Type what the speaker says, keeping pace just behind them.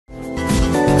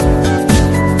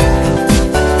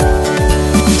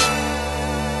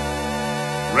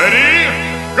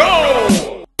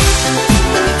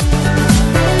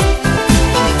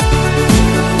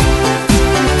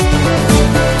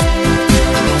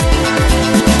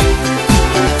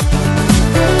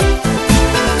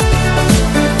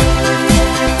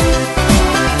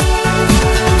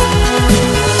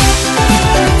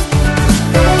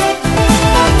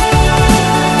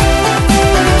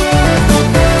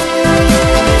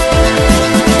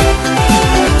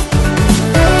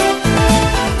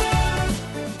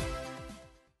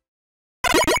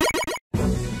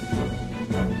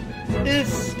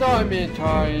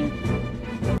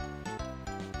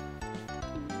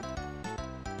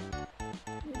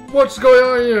What's going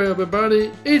on here,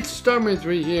 everybody? It's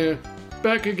Starman3 here,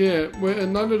 back again with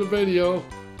another video,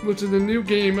 which is a new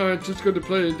game I'm just going to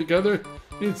play together.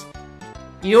 It's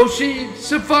Yoshi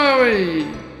Safari!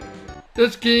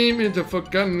 This game is a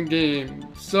forgotten game.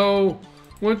 So,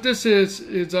 what this is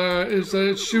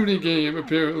a shooting game,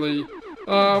 apparently.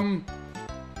 But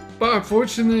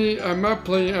unfortunately, I'm not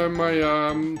playing on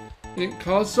my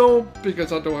console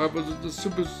because I don't have the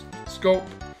Super Scope.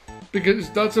 Because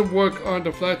it doesn't work on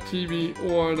the flat TV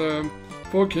or the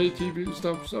 4K TV and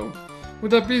stuff. So,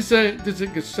 with that being said, this is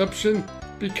an exception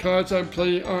because I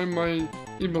play on my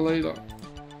emulator.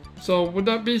 So, with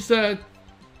that being said,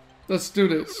 let's do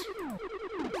this.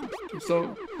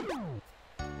 So,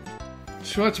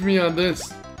 trust me on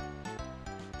this.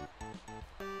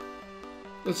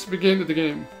 Let's begin the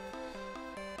game.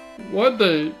 One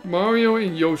day, Mario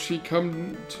and Yoshi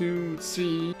come to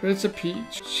see Princess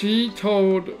Peach. She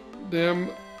told them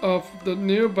of the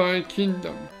nearby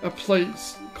kingdom, a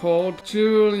place called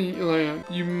Jewelry Land.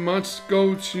 You must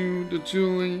go to the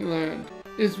Jewelry Land.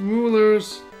 Its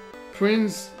rulers,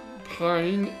 Prince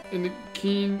Pine and the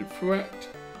King Fret.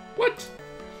 What?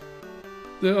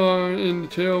 They are in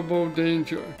terrible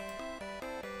danger.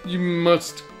 You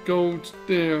must go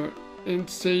there and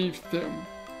save them.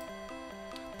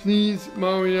 Please,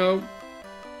 Mario,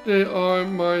 they are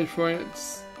my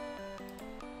friends.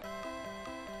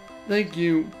 Thank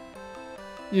you.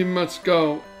 You must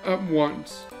go at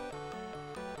once.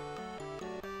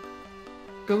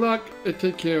 Good luck and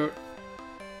take care,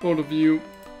 both of you.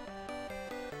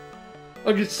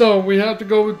 Okay, so we have to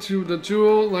go to the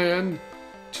Jewel Land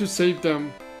to save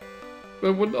them.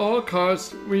 But with all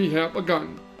costs, we have a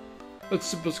gun. A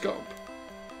Super Scope.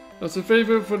 As a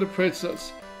favor for the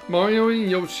princess, Mario and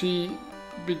Yoshi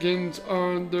begins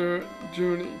on their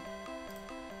journey.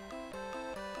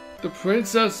 The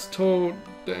princess told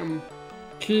them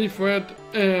King Fred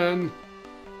and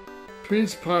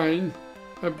Prince Pine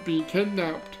have been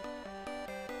kidnapped.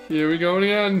 Here we go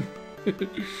again.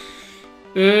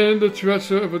 And the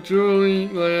treasure of a Jewelry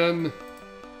Land,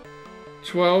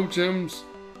 12 gems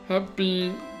have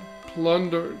been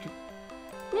plundered.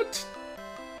 What?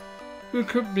 Who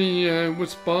could be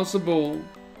responsible?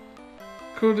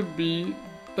 Could it be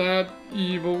that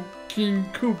evil King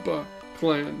Koopa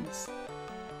clans?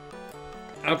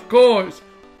 Of course,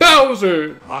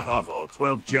 Bowser! I have all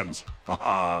 12 gems.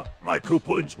 Haha, my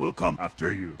Koopans will come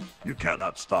after you. You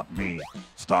cannot stop me,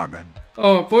 Starman.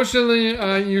 Oh, fortunately,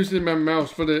 I'm using my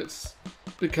mouse for this.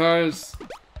 Because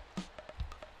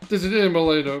this is an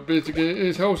emulator, basically.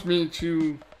 It helps me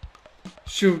to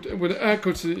shoot with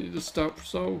accuracy and stuff,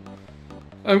 so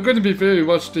I'm going to be very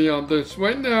rusty on this.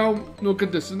 Right now, look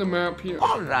at this in the map here.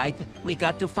 Alright, we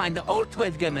got to find the old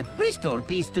 12 gem and restore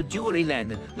peace to Jewelry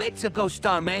Land. Let's go,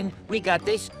 Starman. We got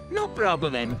this, no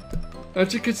problem.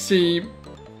 As you can see,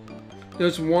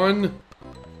 there's 1,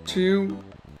 2,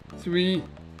 3,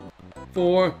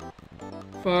 4,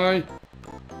 5,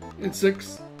 and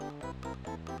 6.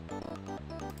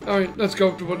 Alright, let's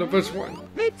go to the first one.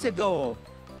 Let's go.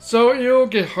 So it'll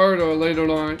get harder later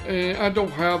on, and I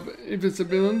don't have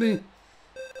invisibility,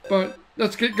 but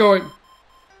let's get going.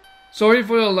 Sorry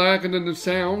for the lag and the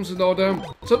sounds and all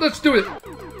that. So let's do it.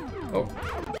 Oh,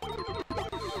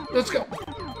 let's go.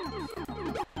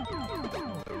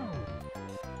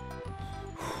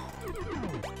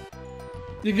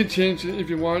 You can change it if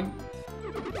you want.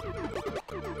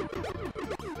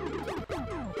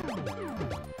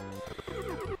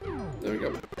 There we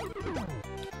go.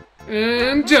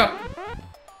 And jump!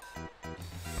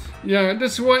 Yeah,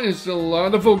 this one is a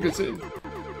lot of focusing.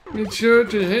 Make sure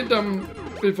to hit them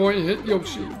before you hit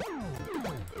Yoshi.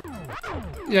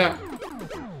 Yeah.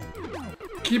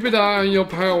 Keep an eye on your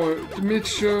power to make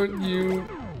sure you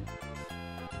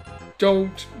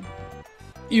don't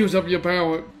use up your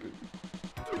power.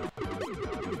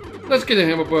 Let's get a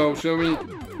hammer bro, shall we?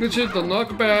 Let's hit the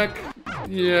knockback.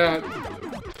 Yeah.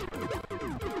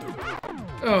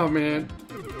 Oh man.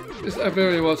 It's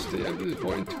very rusty at this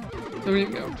point. There we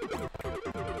go.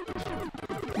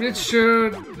 Make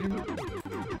sure you...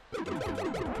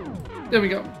 There we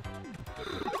go.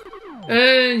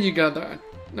 And you got that.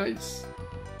 Nice.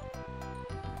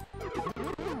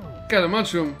 Got a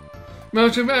mushroom.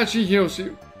 Mushroom actually heals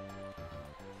you.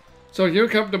 So here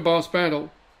comes the boss battle.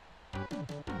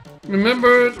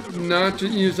 Remember not to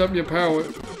use up your power.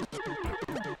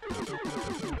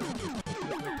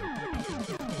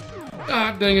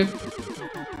 Ah, dang it.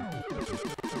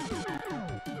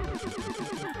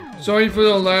 Sorry for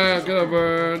the lag of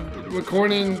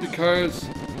recording because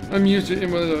I'm using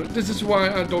emulator. This is why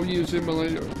I don't use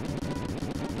emulator.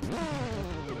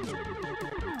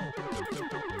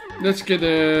 Let's get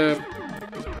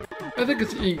I think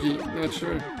it's Inky, not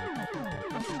sure.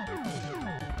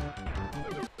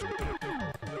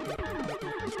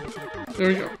 There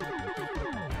we go.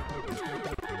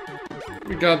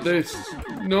 We got this.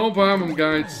 No problem,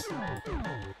 guys.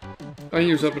 I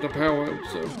use up the power,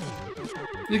 so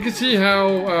you can see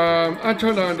how I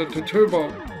turned on the turbo.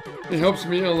 It helps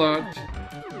me a lot.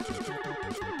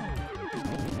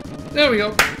 There we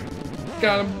go.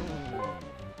 Got him.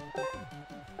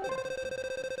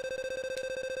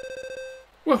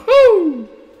 Woohoo!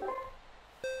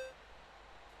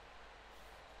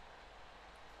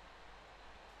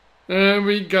 And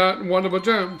we got one of our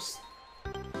gems.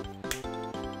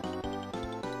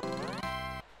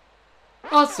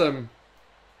 Awesome.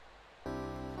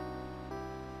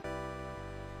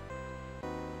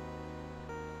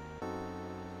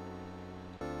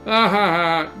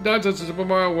 Ah, that's a Super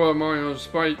Mario World Mario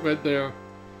sprite right there.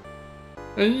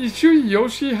 And you shoot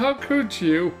Yoshi? How could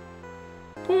you?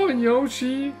 Poor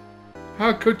Yoshi.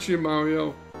 How could you,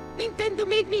 Mario? Nintendo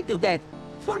made me do that.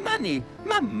 For money.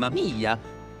 Mamma mia.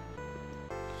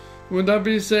 With that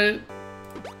being said,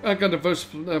 I got the first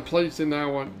place in that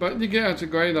one. But you get to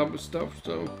grade up with stuff,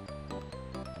 so.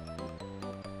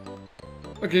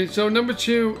 Okay, so number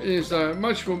 2 is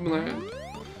Mushroom Land.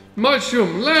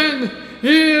 Mushroom Land,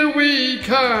 here we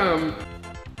come!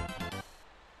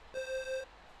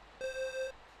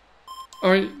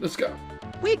 Alright, let's go.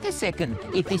 Wait a second.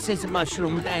 If this is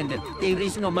Mushroom Land, there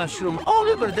is no mushroom all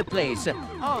over the place.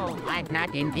 Oh, I'm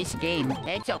not in this game.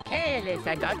 It's okay, at least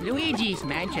I got Luigi's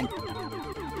Mansion.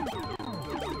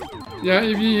 Yeah,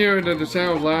 if you hear that the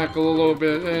sound lack a little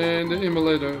bit and the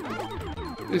emulator,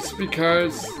 it's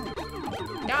because...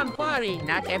 Don't worry,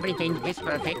 not everything is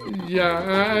perfect. Yeah,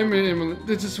 I'm an emulator.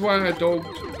 This is why I don't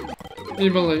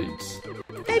emulate.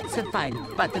 That's fine,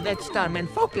 but let Starman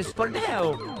focus for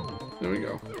now. There we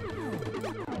go.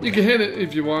 You can hit it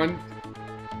if you want.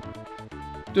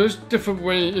 There's different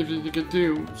ways if you can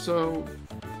do, so...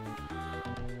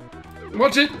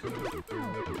 Watch it!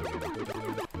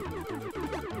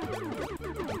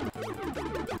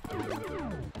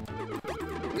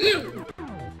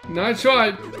 Nice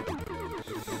try!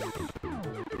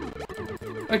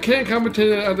 I can't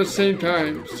commentate it at the same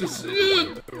time. It's just...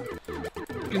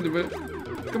 Get into it.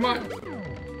 Come on!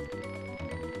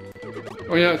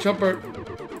 Oh yeah, jumper!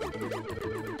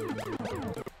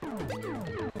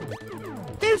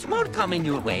 There's more coming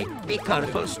your way. Be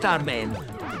careful, Starman.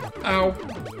 Ow.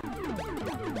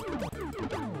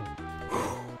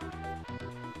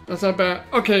 That's not bad.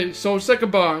 Okay, so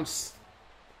second boss.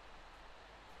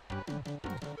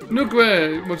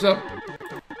 Nuke, what's up?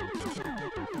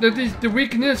 The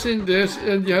weakness in this,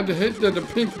 and you have to hit the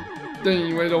pink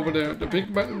thing right over there. The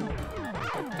pink button.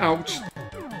 Ouch.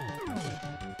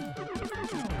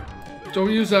 Don't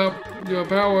use up your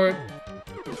power.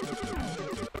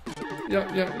 Yeah.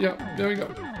 There we go.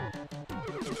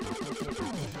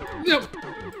 Yep.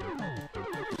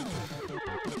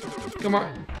 Come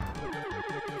on.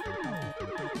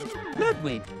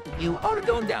 Ludwig, you are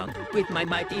going down with my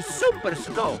mighty super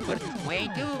scope. Way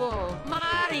to go,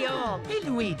 Mario! Hey,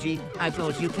 Luigi, I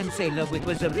thought you can say Ludwig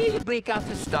was a real breakout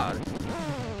star.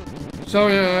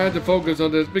 Sorry, I had to focus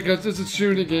on this because this is a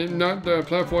shooting game, not the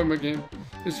platformer game.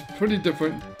 It's pretty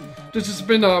different. This is a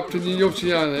spin-off to the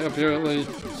Yoshi Island, apparently.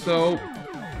 So...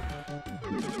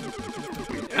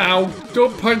 Ow!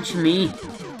 Don't punch me!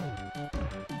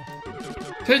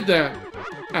 Take that!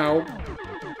 Ow!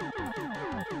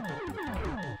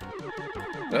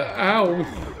 Ow!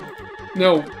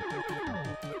 No!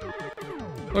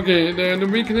 Okay, then the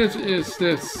weakness is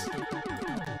this.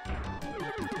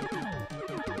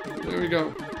 There we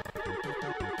go.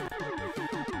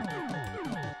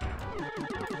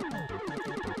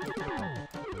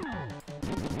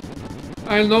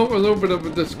 I know a little bit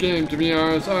of this game, to be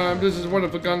honest. This is one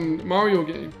of a forgotten Mario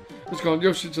game. It's called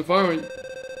Yoshi Safari.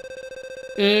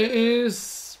 It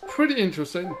is pretty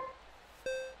interesting.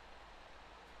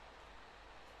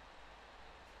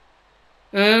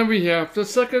 And we have the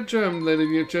second gem, ladies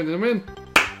and gentlemen.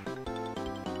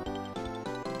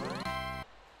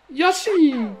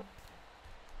 Yoshi!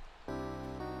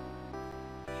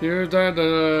 Here's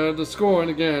the score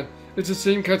again. It's the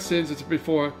same cutscenes as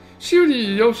before.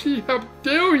 Shooty, Yoshi, how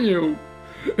dare you!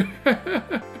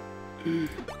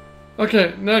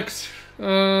 Okay, next.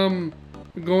 We're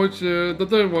going to the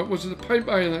third one, which is the Pipe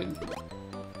Island.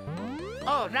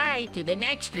 Alright, to the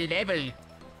next level.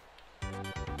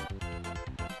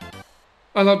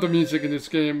 I love the music in this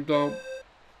game, though.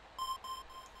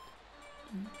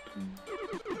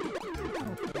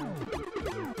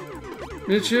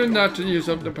 Make sure not to use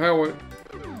up the power.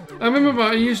 I remember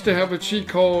I used to have a cheat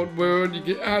code where you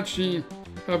could actually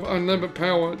have unlimited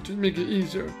power to make it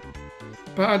easier.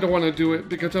 But I don't want to do it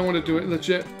because I want to do it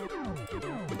legit.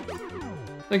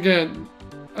 Again,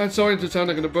 I'm sorry to sound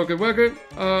like a broken record.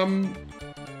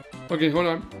 Okay, hold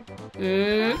on.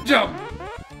 And jump!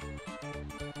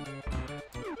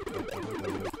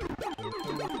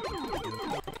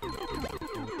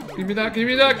 Give me that, give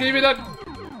me that, give me that!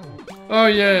 Oh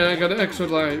yeah, I got an extra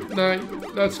life. Nice,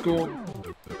 that's cool.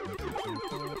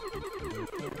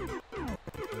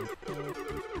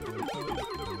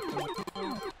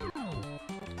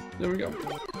 There we go.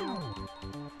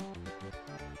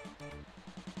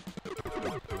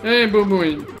 Hey, Boom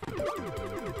Boom.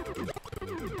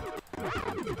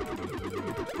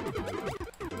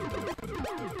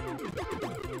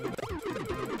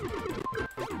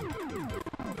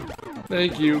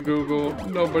 Thank you, Google.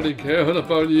 Nobody cared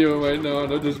about you right now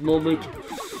at this moment.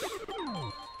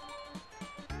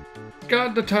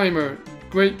 Got the timer.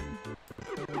 Great.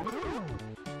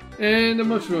 And the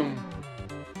mushroom.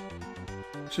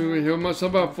 To heal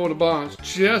myself up for the boss.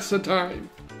 Just the time.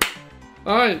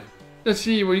 Alright. Let's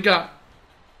see what you got.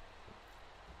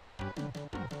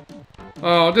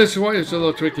 Oh, this one is a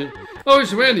little tricky. Oh,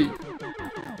 it's ready.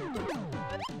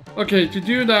 Okay, to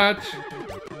do that,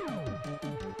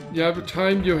 you have to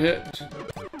time your hit.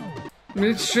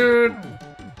 Make sure.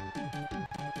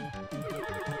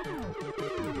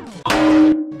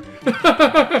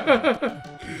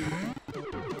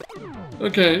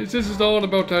 Okay, this is all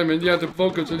about timing. You have to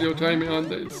focus on your timing on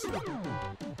this.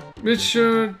 Make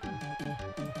sure.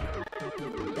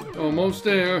 Almost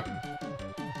there.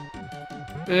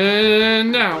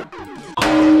 And now.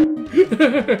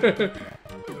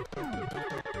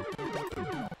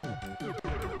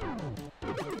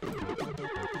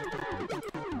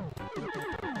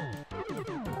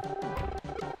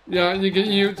 Yeah, you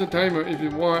can use the timer if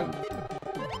you want.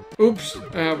 Oops,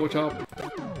 I have a top.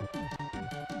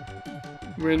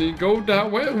 Ready, go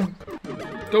that way.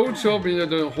 Don't show me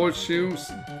the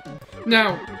horseshoes.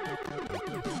 Now.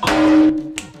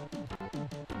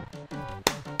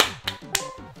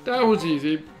 That was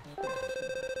easy.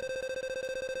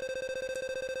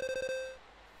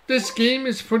 This game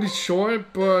is pretty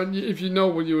short, but if you know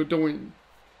what you're doing,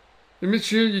 and make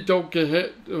sure you don't get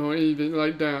hit or anything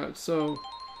like that. So,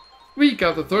 we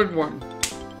got the third one.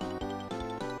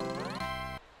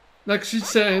 Like she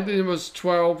said, it was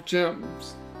 12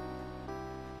 gems.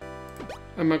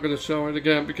 I'm not gonna show it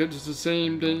again because it's the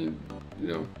same thing, you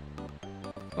know.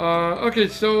 Okay,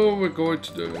 so we're going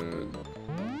to the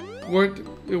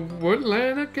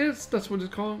Woodland, I guess that's what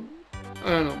it's called. I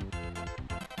don't know.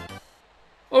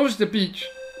 Oh, it's the beach.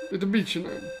 It's the beach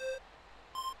land.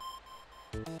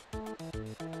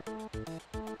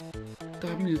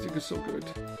 That music is so good.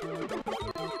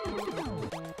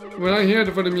 We're not here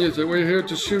for the music. We're here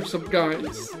to shoot some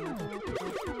guys.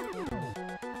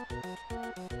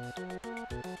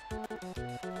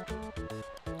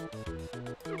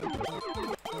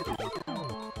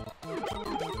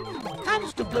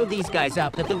 Times to blow these guys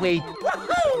up of the way.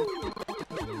 Woohoo!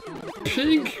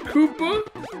 Pink Koopa?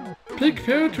 Pink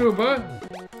Paratrooper?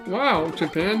 Wow,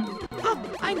 Japan. Oh,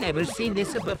 I never seen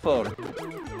this before.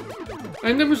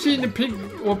 I never seen the pink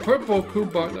or purple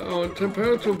Koopa or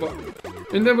Paratrooper.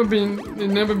 It never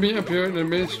been appeared in the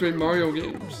mainstream Mario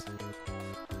games.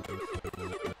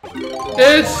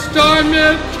 It's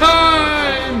Starman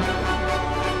time!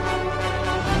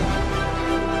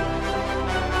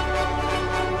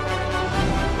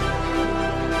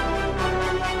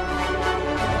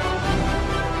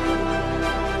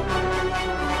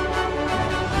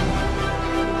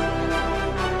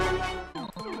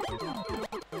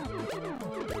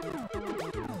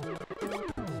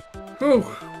 Whew.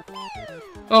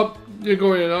 Up, you're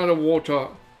going out of water.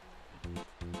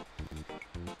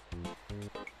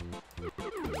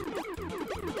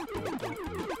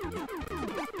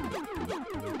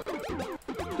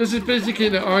 This is basically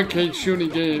the arcade shooting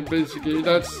game, basically.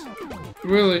 That's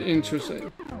really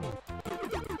interesting.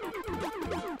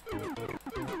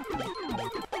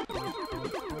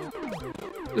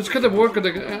 It's kind of work at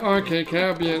the arcade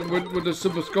cabinet with the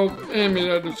super scope aiming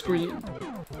at the screen.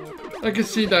 I can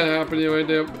see that happening right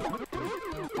there.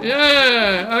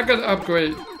 Yeah, I got an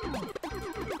upgrade.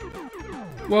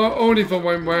 Well, only for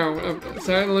one round.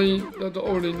 Sadly, that's the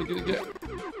only thing you get.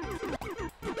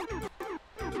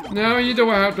 Now you don't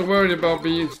have to worry about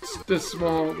being this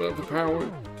small of a power.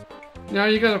 Now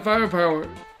you got a firepower,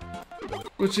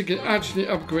 which you can actually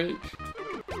upgrade.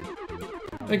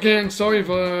 Again, sorry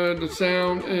for the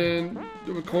sound and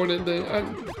the recording thing. I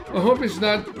hope it's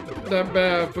not that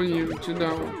bad for you to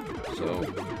know. So,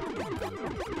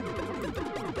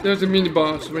 There's a mini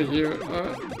boss right here.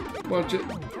 Watch it.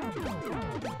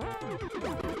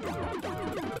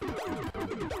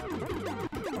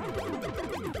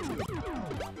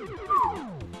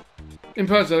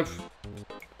 Impressive.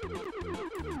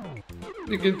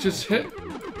 You can just hit.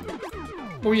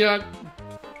 Oh yeah.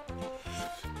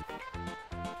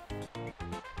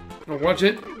 Now watch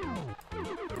it.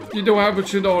 You don't have to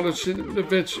shoot all the shit the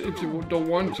bitch if you don't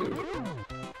want to.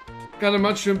 Got a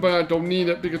mushroom, but I don't need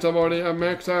it because I'm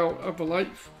maxed out of a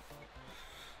life.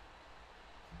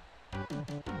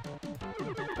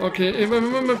 Okay, if I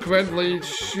remember correctly,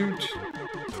 shoot.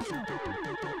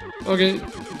 Okay.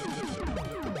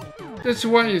 This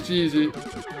way is easy.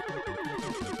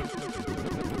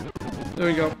 There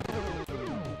we go.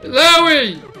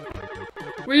 Larry!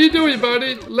 What are you doing,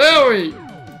 buddy? Larry!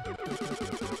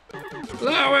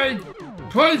 Larry!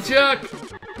 Price check!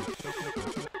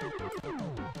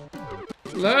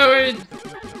 Larry!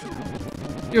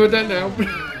 You're dead now.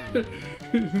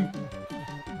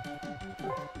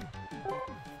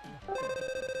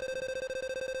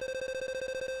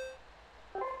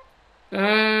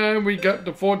 And we got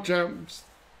the 4 gems.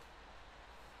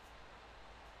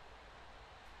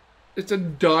 It's a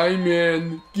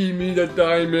diamond. Give me the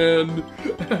diamond.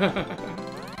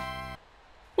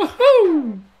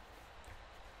 Woohoo!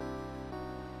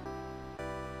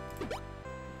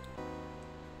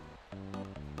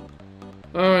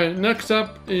 Alright, next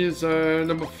up is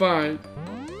number 5.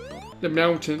 The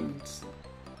mountains.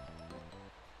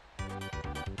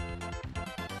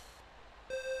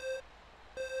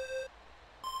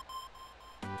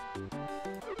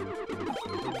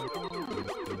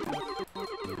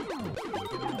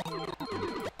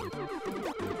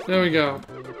 There we go.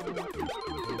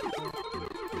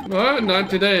 Well, not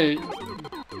today.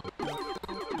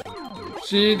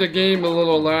 See, the game a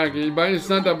little laggy, but it's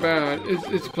not that bad.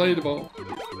 It's playable.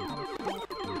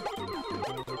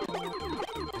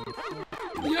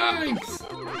 Yikes!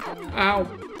 Ow.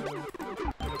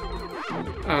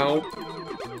 Ow.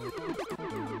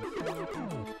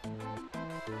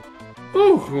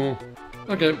 Ooh.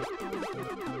 Okay.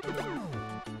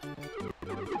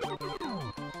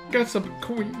 Got some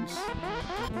coins.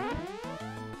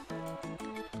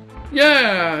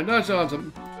 Yeah, that's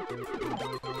awesome.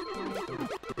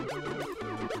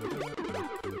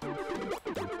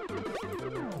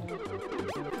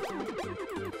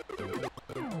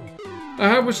 I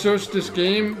have researched this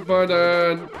game, but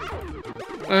I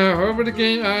heard of the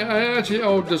game. I actually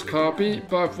own this copy,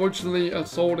 but unfortunately I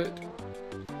sold it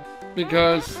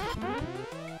because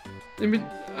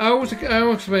I'll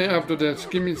explain after this.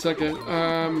 Give me a second.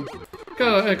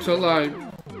 Got an extra life.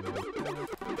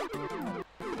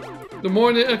 The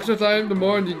more the extra life, the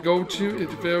more you go to,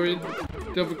 it's very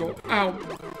difficult. Ow!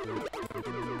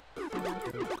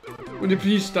 Would you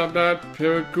please stop that,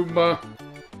 Parakumba?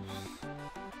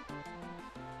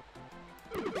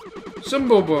 Some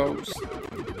Bobos.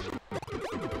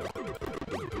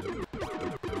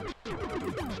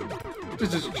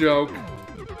 This is a joke.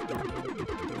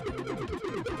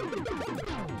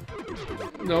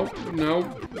 No, no,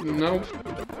 no,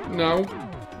 no.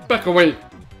 Back away.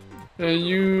 And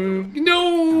you...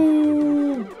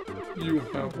 No! You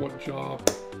have one job.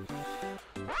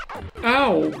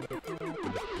 Ow!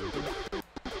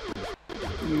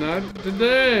 Not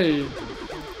today.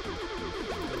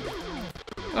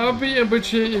 I'll be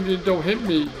appreciated if you don't hit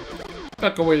me.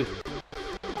 Back away.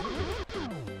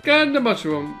 Got the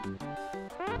mushroom.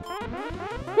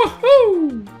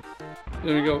 Woohoo!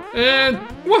 There we go. And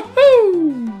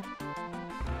woohoo!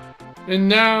 And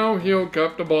now he'll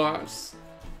cut the boss.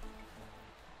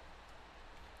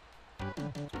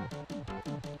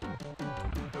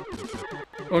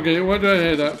 Okay, what do I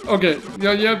hit at? Okay,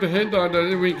 yeah, you have to hit on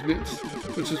the weakness,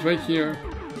 which is right here.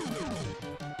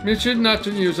 Make sure not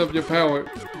to use up your power.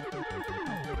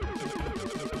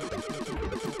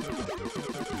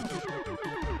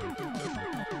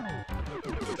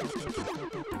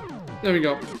 There we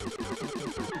go.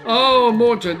 Oh,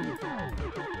 Morton.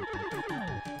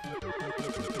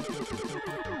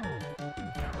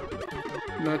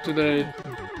 Not today.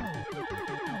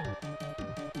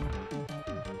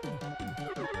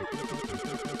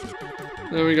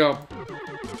 There we go.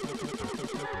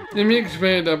 Let me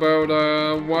explain about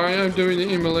why I'm doing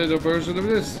the emulator version of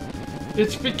this.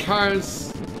 It's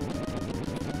because...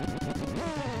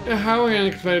 How can I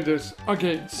explain this?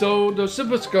 Okay, so the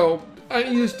Super Scope, I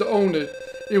used to own it.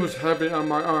 It was heavy on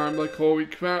my arm, like holy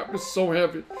crap, it's so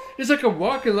heavy. It's like a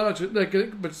rocket launcher, like a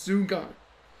bazooka.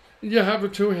 You have a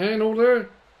 2-hand holder,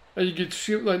 and you can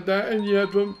shoot like that, and you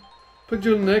have to put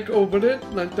your neck over it,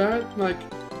 like that,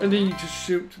 and then you just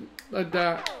shoot like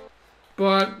that.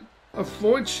 But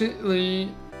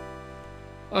unfortunately,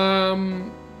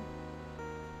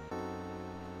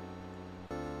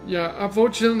 yeah,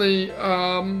 unfortunately,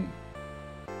 how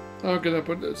can I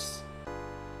put this?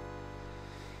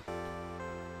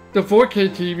 The 4K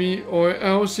TV or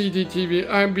LCD TV,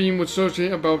 I'm being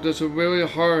researching about this really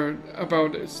hard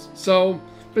about this. So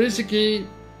basically,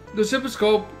 the Super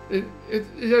Scope it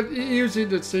using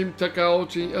the same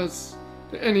technology as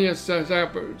the NES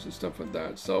zappers and stuff like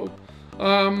that. So,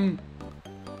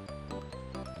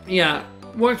 yeah,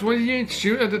 when you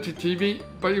shoot at the TV,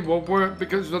 but it won't work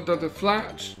because of the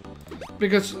flash.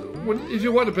 Because if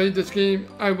you want to play this game,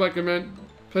 I recommend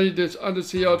play this on the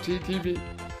CRT TV.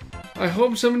 I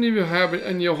hope some of you have it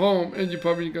in your home, and you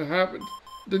probably gonna have it.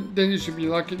 Then you should be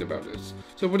lucky about this.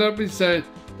 So with that being said,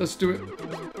 let's do it.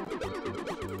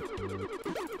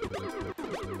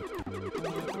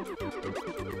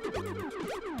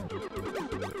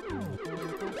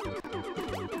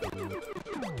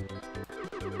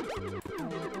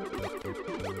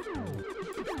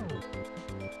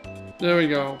 There we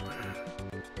go.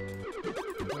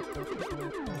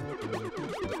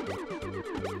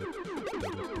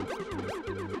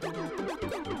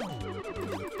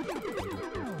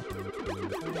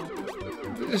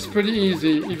 It's pretty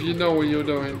easy if you know what you're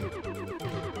doing.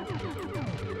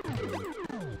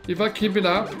 If I keep it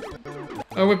up,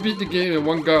 I will beat the game in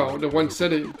one go, the one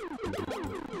sitting.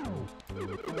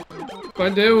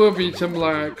 But there will be some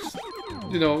lags.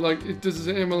 You know, like if this is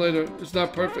an emulator, it's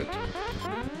not perfect.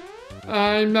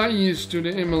 I'm not used to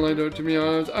the emulator, to be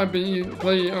honest. I've been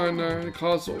playing on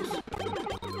consoles.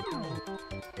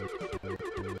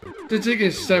 This is an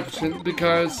exception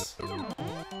because...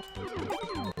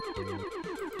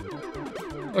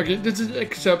 Okay, this is an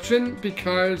exception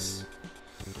because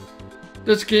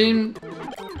this game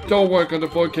don't work on the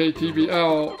 4K TV at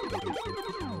all.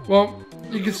 Well,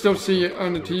 you can still see it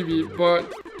on the TV, but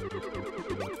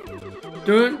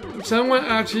someone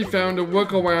actually found a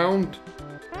workaround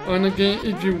on the game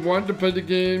if you want to play the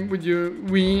game with your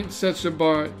Wii sensor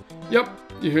bar. Yep,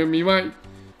 you heard me right.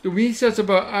 The Wii sensor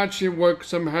bar actually works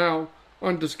somehow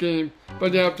on this game,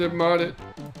 but you have to mod it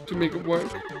to make it work.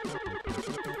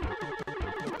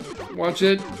 Watch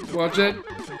it, watch it.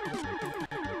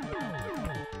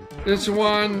 This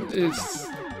one is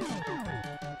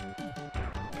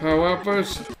power up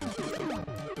first.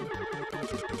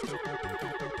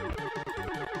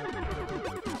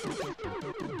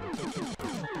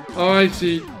 Oh, I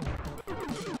see.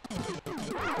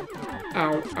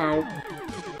 Ow, ow.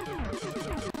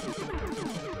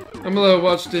 I'm a little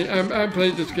rusty. I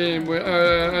played this game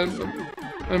where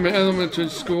I'm in elementary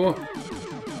school.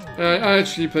 I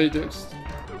actually played this.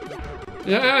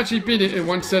 Yeah, I actually beat it in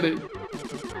one setting.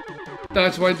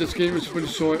 That's why this game is pretty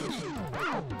short.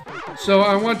 So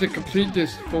I want to complete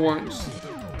this for once.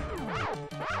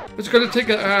 It's gonna take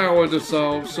an hour or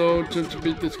so to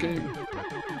beat this game.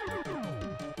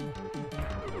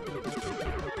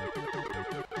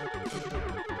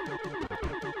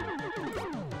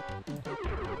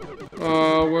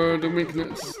 Where the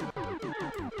weakness?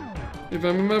 If I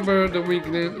remember, the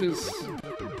weakness is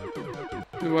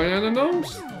right on the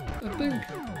nose, I think.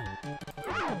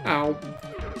 Ow.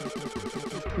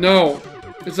 No,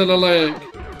 it's on the leg.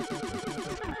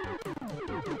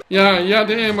 Yeah, you have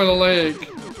to aim at the leg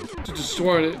to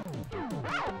destroy it.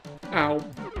 Ow.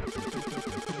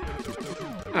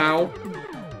 Ow.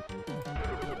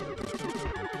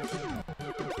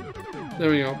 There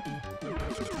we go.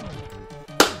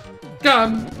 Got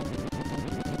him.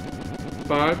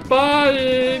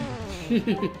 Bye-bye.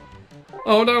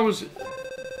 Oh, that was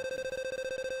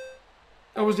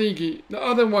Iggy. The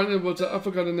other one, it was, I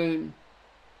forgot the name.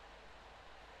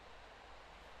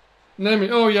 Lemon.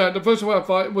 Oh yeah, the first one I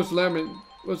fought was Lemon.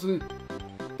 This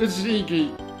is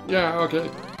Iggy. Yeah, okay.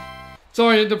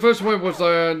 Sorry, the first one was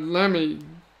Lemmy.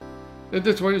 And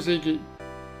this one is Iggy.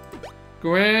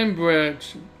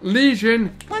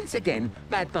 GrandStarLegion. Once again,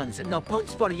 bad puns, no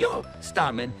points for you,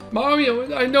 Starman.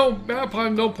 Mario, I know, bad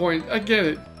pun, no point. I get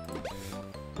it.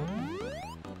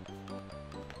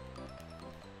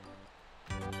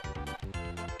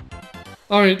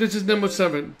 Alright, this is number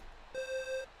 7.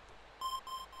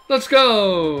 Let's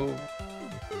go!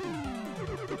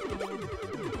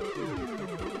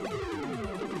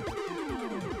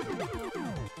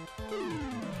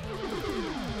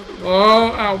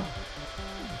 Oh, ow.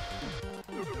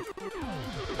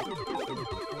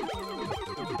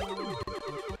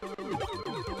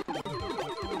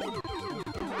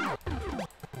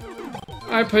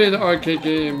 I play the arcade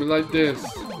game like this.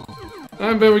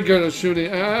 I'm very good at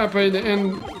shooting. I play the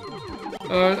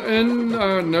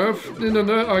Nerf in the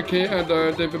Nerf arcade at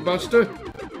David Buster.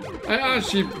 I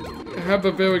actually have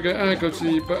a very good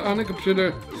accuracy, but on the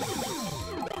computer,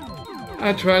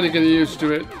 I try to get used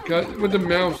to it. Cause with the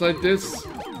mouse like this,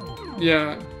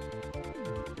 yeah.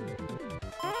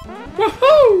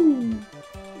 Woohoo!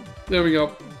 There we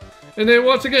go. And then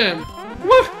once again,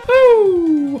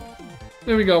 woohoo!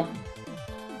 There we go.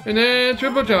 And then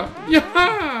triple jump.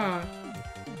 Yeah!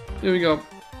 There we go.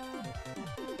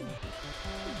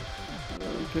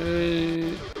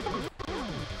 Okay.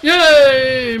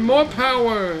 Yay! More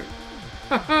power!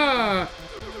 Haha!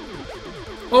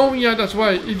 Oh yeah, that's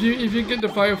right. If you get the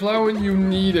fire flower, you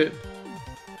need it.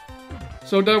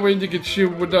 So that way you can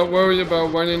shoot without worrying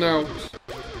about running out.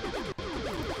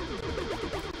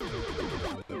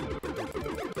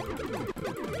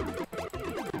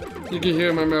 You can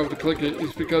hear my mouth to click it.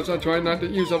 It's because I try not to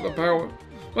use up the power.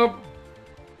 Oh.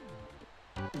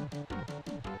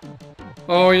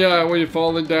 Oh yeah, when you're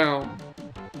falling down.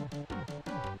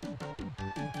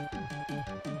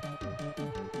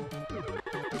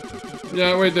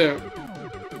 Yeah, right there.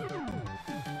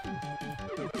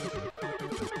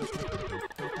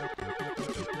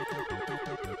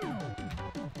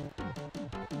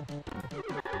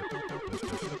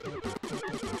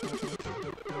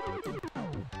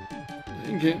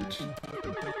 Dang it.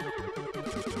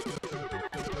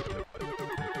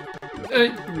 Hey,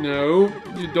 no,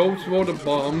 you don't throw the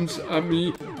bombs at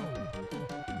me.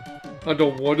 I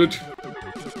don't want it.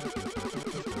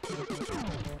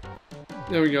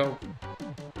 There we go.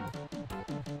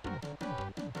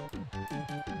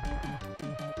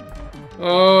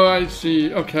 Oh, I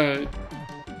see. Okay.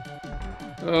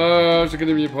 Oh, it's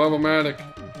gonna be problematic.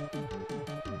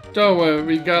 Don't worry,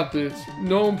 we got this.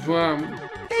 No problem.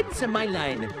 That's my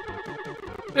line.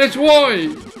 It's Roy!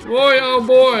 Roy, oh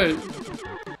boy!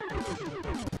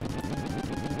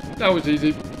 That was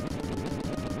easy.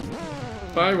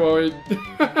 Bye, Roy.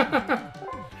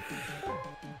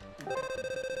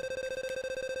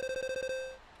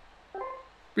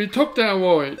 We took that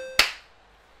Roy.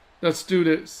 Let's do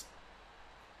this.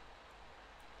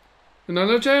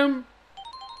 Another gem?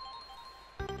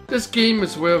 This game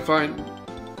is well fun.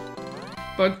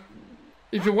 But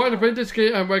if you want to play this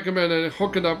game, I recommend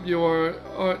hooking up your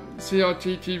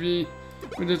CRT TV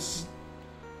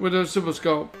with a Super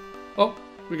Scope. Oh,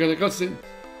 we got a cutscene.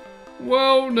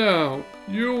 Well now,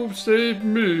 you've saved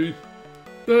me.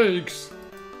 Thanks.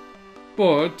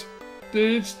 But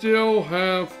they still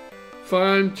have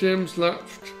 5 gems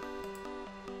left.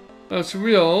 That's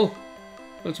real.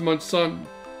 That's my son,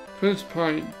 Prince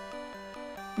Pine.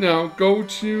 Now go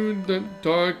to the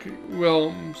Dark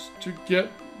Realms to get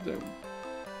them.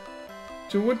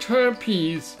 To return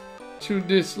peace to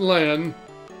this land,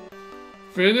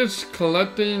 finish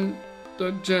collecting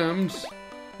the gems.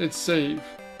 It's safe.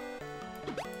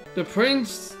 The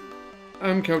Prince,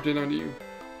 I'm counting on you.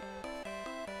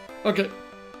 Okay.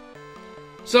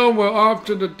 So we're off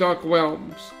to the Dark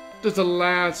Realms. This is the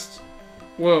last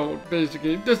world,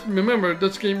 basically. Remember,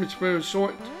 this game is very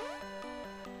short.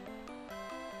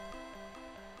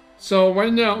 So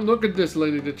right now, look at this,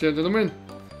 ladies and gentlemen.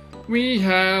 We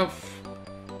have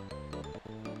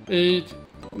 8,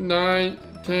 9,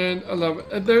 10, 11,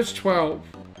 and there's 12.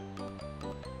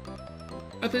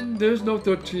 I think there's no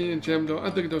 13 in gem though.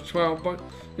 I think there's 12, but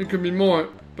it could be more.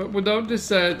 But without this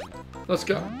said, let's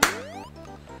go.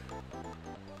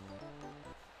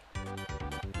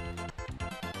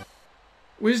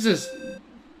 What is this?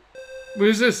 What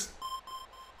is this?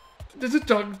 This is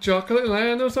Chocolate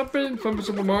Land or something from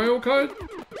Super Mario Kart?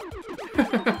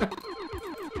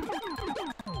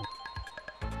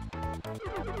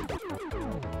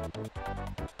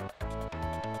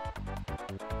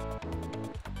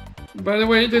 By the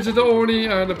way, this is the only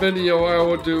the video I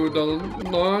will do the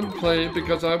long play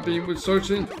because I've been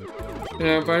researching and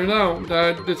I found out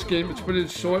that this game is pretty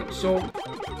short, so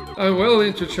I'm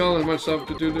willing to challenge myself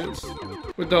to do this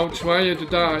without trying to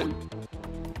die.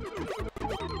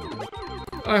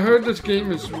 I heard this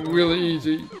game is really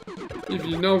easy if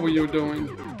you know what you're doing.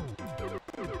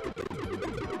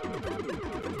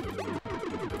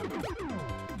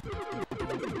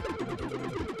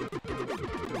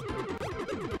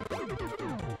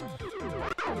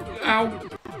 Ow!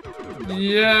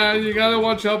 Yeah, you gotta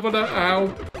watch out for that.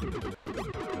 Ow!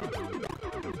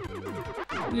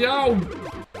 Yo!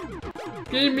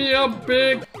 Give me a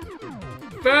big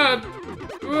fat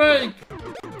break!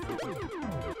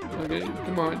 Okay,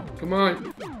 come on, come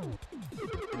on.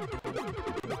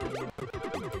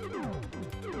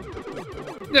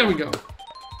 There we go.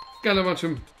 Gotta watch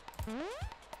him.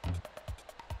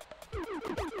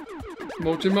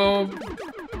 Multi-mode.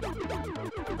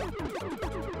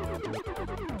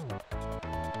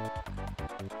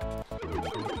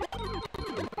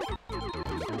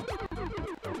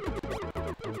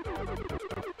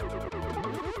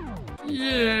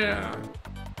 Yeah.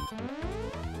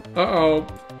 Uh-oh.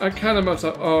 I kind of messed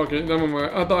up. Oh, okay, never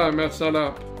mind. I thought I messed that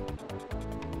up.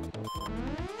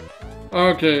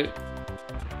 Okay.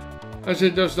 I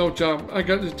said there's no jump. I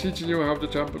got to teaching you how to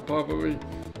jump it properly.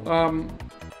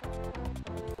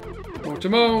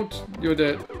 Moat, you're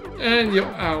dead. And you're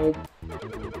out.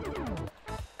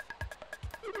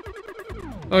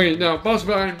 Okay, now boss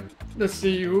fight. Let's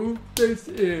see who this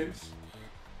is.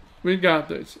 We got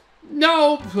this.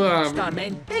 No problem.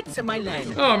 Starman, that's my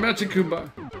land. Oh, Matsukuma.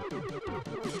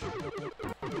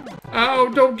 Ow,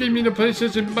 don't give me the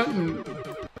PlayStation button.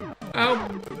 Ow.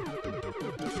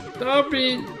 Stop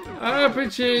it. I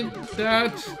appreciate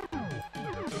that.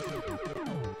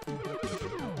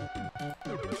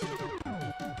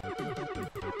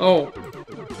 Oh.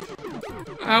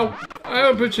 Ow. I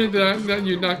appreciate that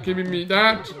you're not giving me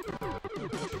that.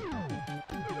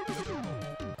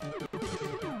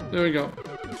 There we go.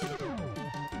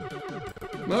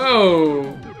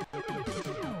 No.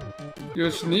 You're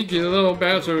a sneaky little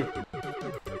bastard.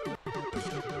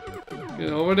 Get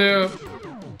over there.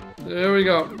 There we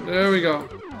go. There we go.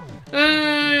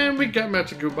 And we got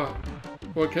Matsukuba.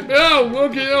 Okay. Oh,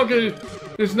 okay.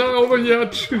 It's not over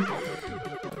yet.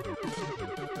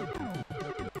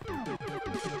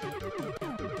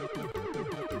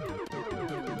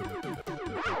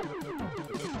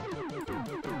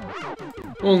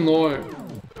 Oh no.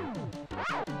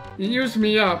 You used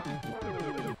me up.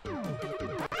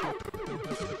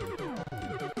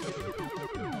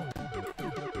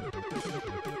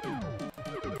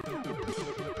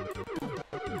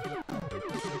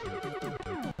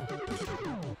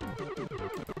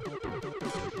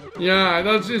 Yeah,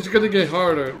 it's gonna get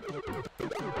harder.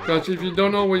 Because if you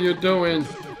don't know what you're doing,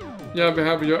 you have to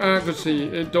have your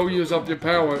accuracy and don't use up your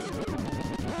power.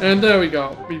 And there we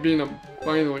go. We beat him.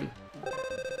 Finally.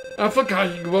 I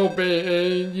forgot you can roll bait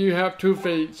and you have 2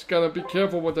 fates. Gotta be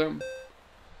careful with them.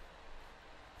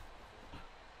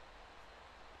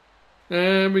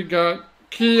 And we got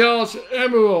Chaos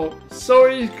Emerald.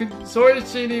 Sorry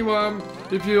CD-ROM,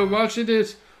 if you're watching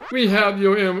this, we have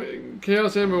your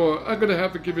Chaos Emerald. I'm gonna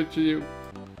have to give it to you.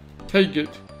 Take it.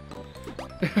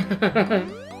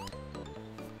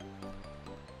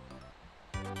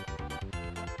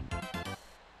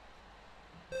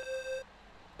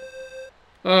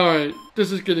 Alright,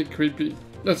 this is getting creepy.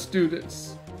 Let's do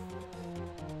this.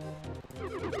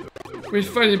 We're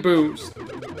fighting boobs.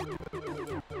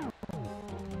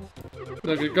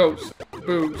 Like a ghost.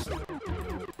 Boobs.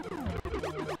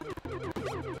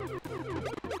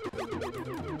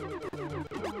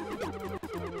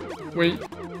 Wait.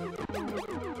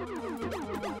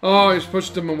 Oh, he's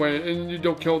pushed them away and you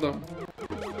don't kill them.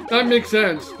 That makes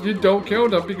sense. You don't kill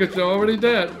them because they're already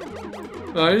dead.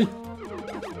 Right?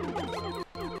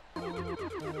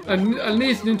 At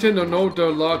least Nintendo knows their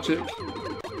logic.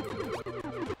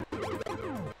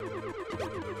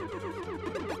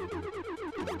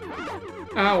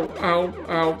 Ow, ow,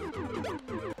 ow.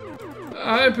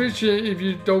 I appreciate if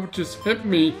you don't just hit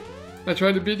me. I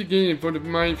try to beat the game for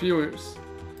my viewers.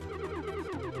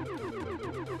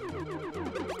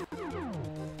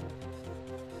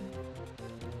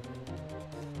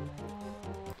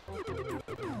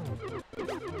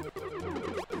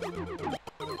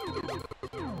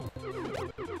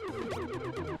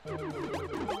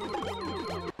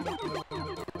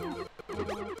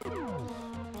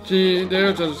 See,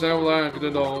 there doesn't sound like it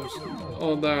at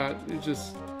all that. It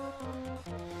just,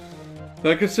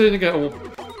 like I said again,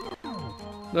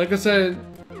 like I said,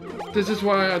 this is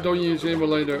why I don't use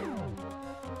emulator.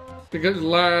 Because it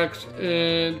lags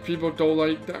and people don't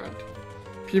like that.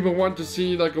 People want to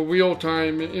see like a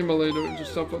real-time emulator and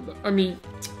stuff like that. I mean,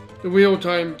 the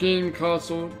real-time game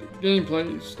console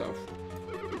gameplay stuff.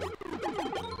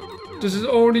 This is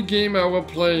the only game I will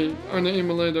play on the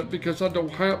emulator because I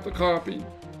don't have the copy.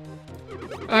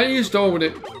 I used to own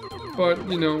it, but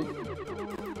you know.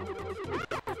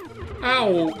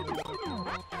 Ow!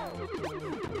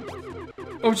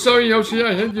 Oh, sorry, Yoshi,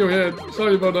 I hit your head.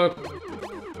 Sorry about that.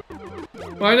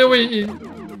 By the way,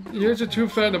 here's a true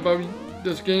fact about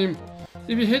this game.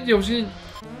 If you hit Yoshi,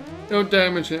 it'll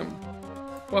damage him.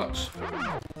 Watch.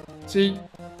 See?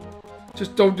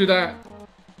 Just don't do that.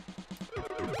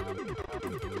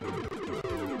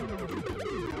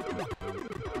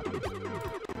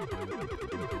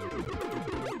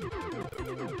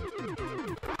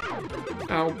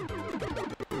 Ow.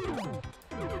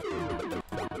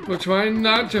 We're trying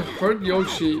not to hurt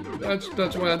Yoshi. That's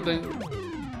what I think.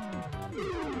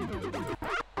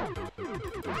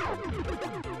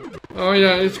 Oh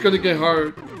yeah, it's gonna get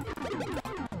hard.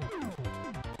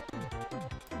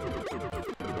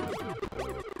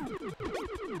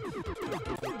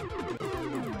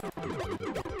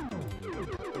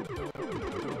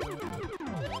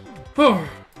 Oh,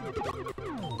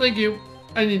 thank you.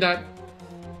 I need that.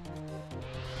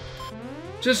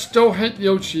 Just don't hit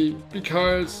Yoshi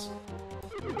because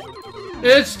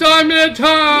it's Starman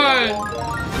time!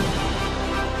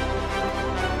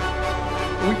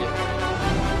 Oh yeah.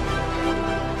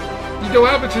 You don't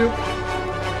have to.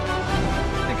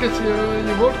 Because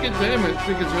you won't get damaged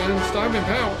because you're in Starman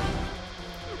power.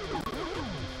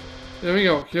 There we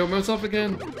go. Heal myself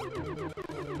again.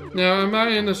 Now, am I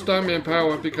in the Starman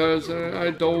power because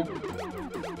I don't...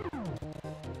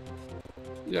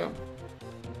 Yeah.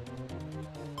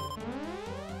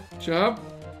 Jump.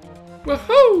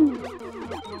 Woohoo!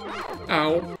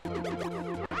 Ow.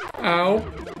 Ow.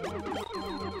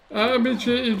 I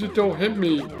appreciate you just don't hit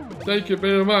me. Thank you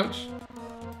very much.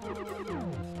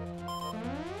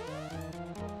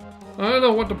 I don't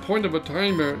know what the point of a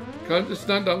timer, because it's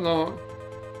not that long.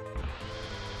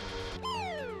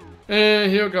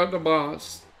 And here got the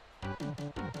boss.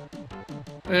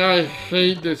 And I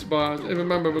hate this boss. If I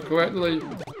remember correctly,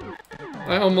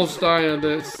 I almost died on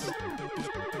this.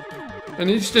 I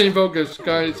need to stay focused,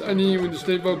 guys. I need you to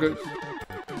stay focused.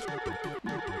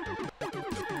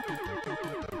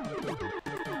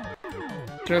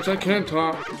 Guys, I can't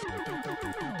talk.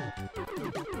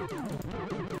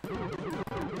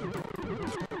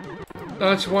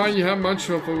 That's why you have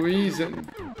mushroom for a reason.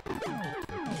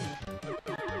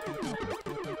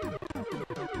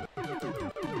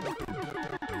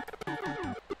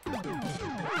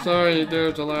 Sorry,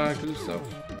 there's a lag and stuff.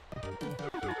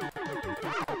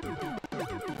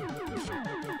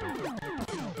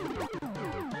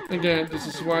 Again, this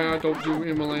is why I don't do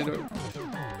emulator.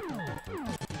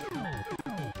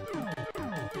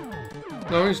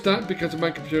 No, it's not because of my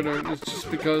computer, it's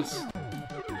just because...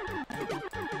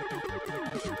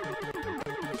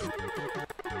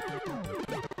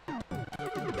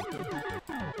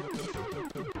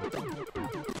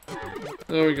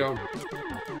 There we go.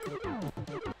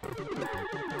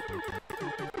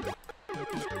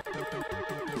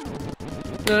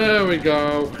 There we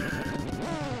go.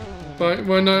 But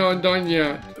we're not done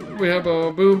yet. We have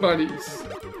our boo buddies.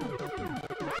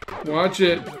 Watch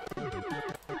it.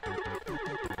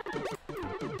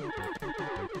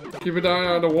 Keep an eye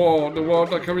on the wall. The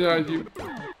walls are coming at you.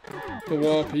 The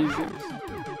wall pieces.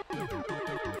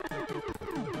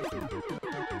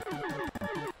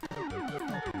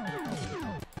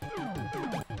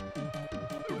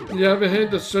 You ever hit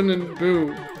the sun and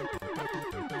boo?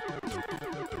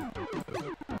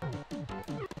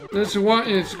 This one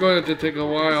is going to take a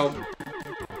while.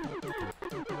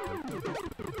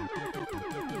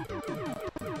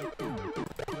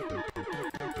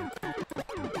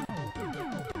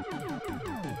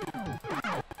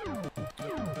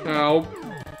 Ow.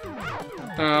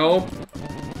 Ow.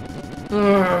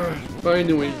 But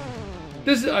anyway,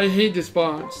 I hate this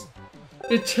boss.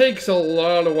 It takes a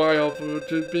lot of while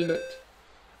to beat it.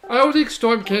 I don't think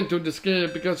Storm can't do this game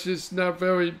because it's not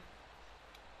very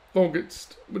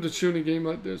focused with a shooting game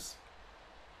like this.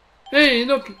 Hey,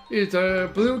 look, it's a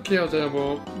blue Chaos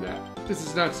Emerald. Nah, this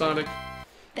is not Sonic.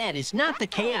 That is not the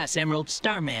Chaos Emerald,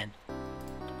 Starman.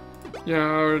 Yeah,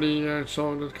 I already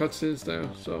saw the cutscenes there,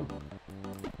 so.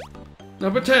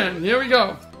 Number 10, here we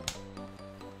go.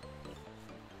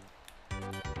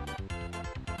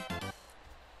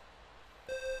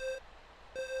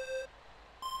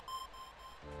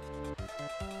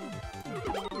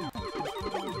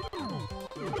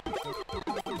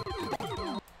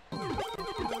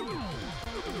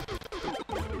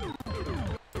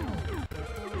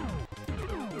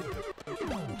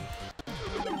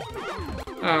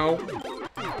 Ow.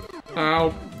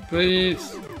 Ow.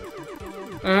 Please.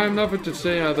 I have nothing to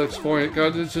say at this point,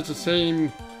 because it's just the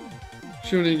same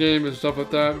shooting game and stuff like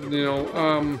that, you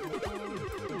know,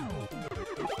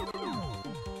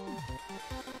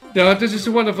 yeah, this is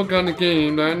a wonderful kind of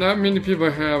game that not many people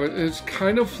have it. It's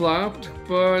kind of flopped,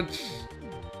 but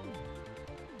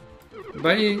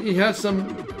it has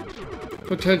some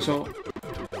potential.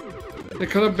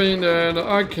 It could have been an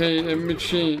arcade and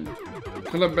machine.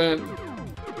 Could have been.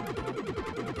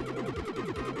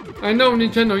 I know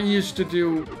Nintendo used to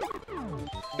do...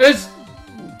 It's...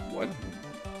 What?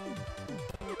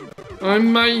 I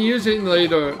might use it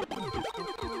later.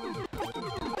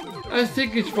 I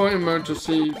think it's for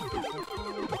emergency.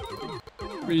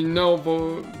 We know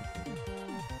for...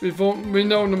 We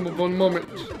know them for a moment.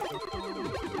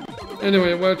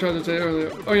 Anyway, what I tried to say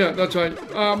earlier. Oh yeah, that's right.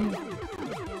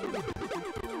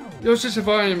 Yoshi's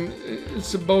Survive is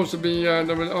supposed to be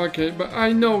the arcade, but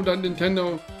I know that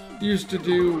Nintendo used to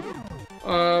do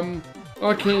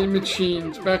arcade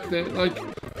machines back then, like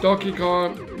Donkey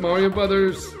Kong, Mario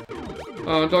Brothers,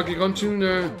 Donkey Kong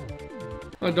Jr.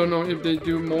 I don't know if they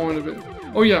do more of it.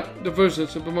 Oh yeah, the version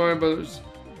of Super Mario Brothers.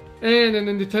 And then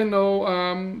the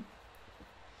Nintendo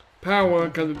Power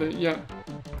kind of thing, yeah.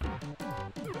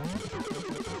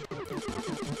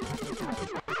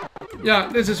 Yeah,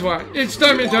 this is why. It's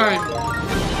Starman time!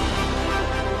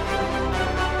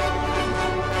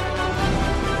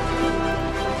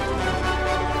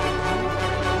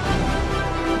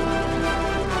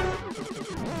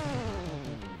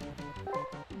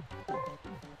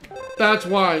 That's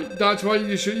why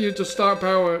you should use the star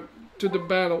power to the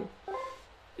battle.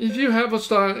 If you have a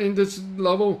star in this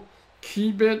level,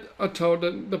 keep it until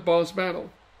the boss battle.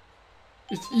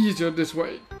 It's easier this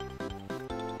way.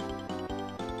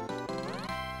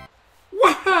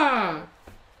 Waha!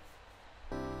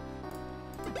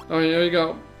 Alright, here we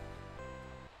go.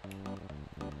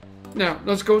 Now,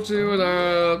 let's go to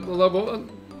the level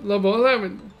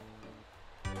 11.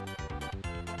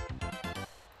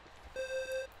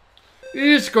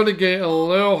 It's gonna get a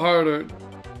little harder.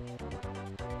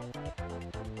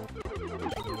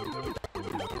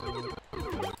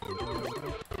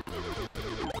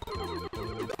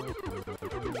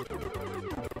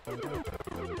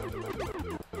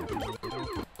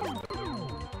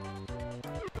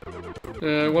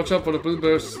 Watch out for the blue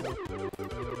burst.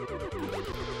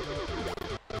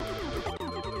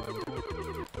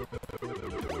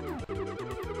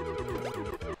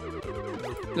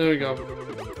 There we go.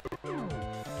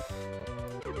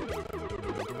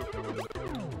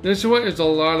 This one is a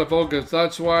lot of focus.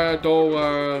 That's why I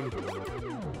don't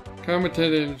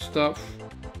commentate and stuff.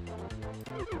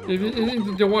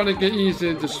 If you want to get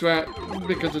easy to distract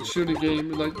because it's a shooting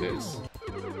game like this.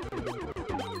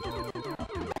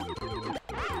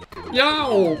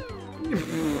 Yo!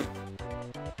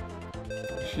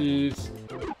 Jeez.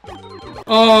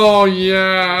 Oh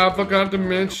yeah, I forgot to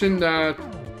mention that.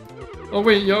 Oh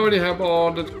wait, you already have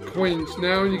all the coins.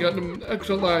 Now you got the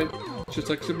extra life, just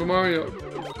like Super Mario.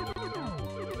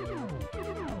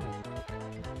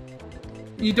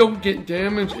 You don't get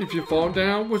damage if you fall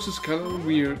down, which is kind of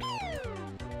weird.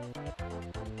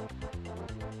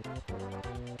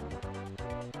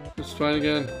 Let's try it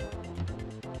again.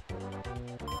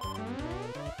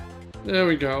 There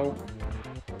we go.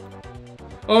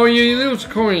 Oh, you lose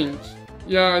coins.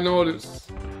 Yeah, I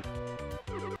noticed.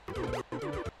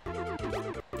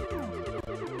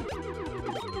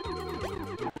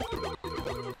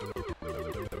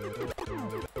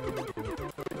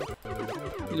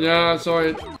 Yeah,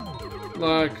 sorry.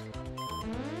 Like,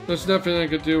 there's nothing I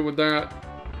could do with that.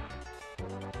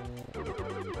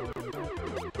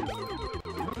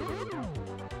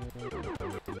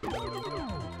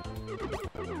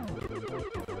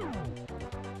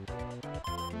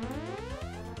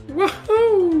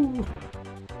 Woohoo!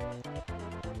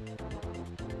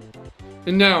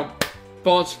 And now,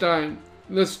 boss time.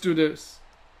 Let's do this.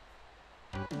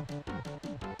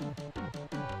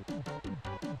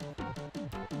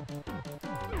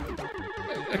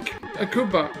 A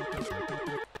Koopa.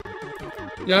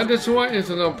 Yeah, this one is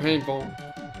a little painful.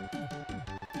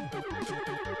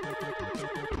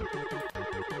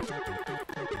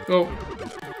 Oh.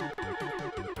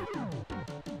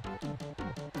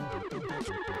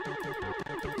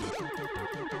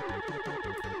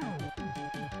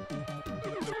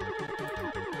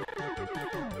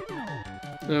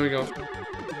 There we go.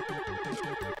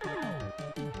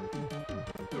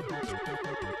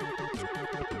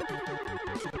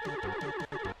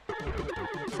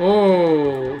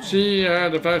 Oh, she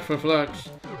had a fast reflex.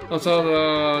 I saw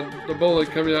the bullet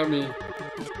coming at me.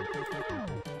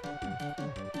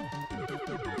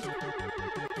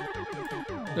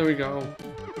 There we go.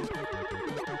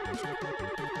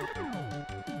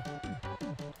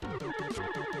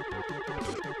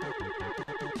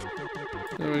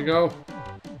 There we go.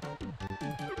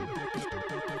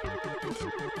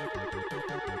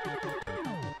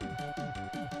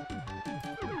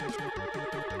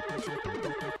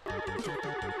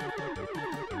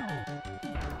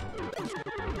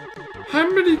 How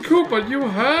many Koopa you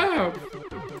have?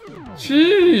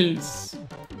 Jeez.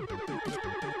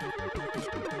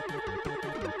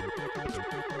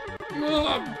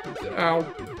 Oh, ow.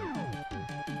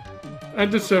 I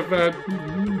deserve that.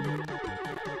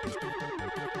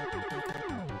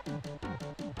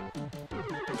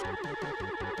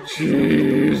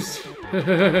 Jeez.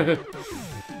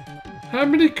 How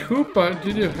many Koopa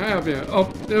did you have here? Oh,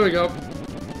 there we go.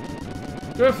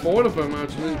 There are 4 of them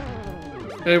actually.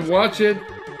 Hey, watch it.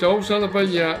 Don't celebrate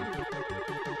yet.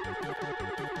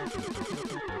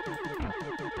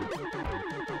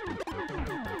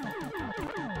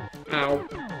 Ow.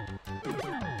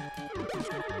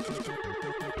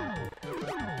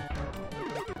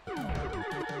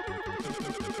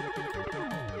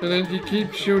 And then you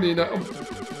keep shooting at him.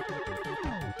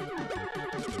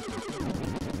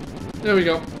 There we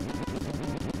go.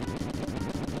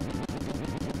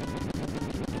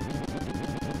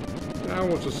 That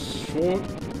was a short.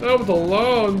 That was a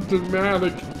long,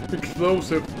 dramatic,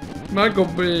 explosive. Michael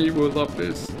B will love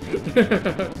this.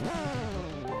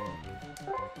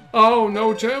 Oh,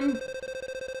 no gem?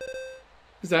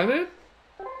 Is that it?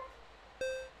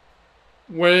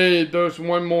 Wait, there's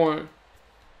one more.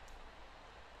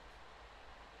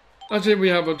 Actually, we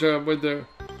have a gem right there.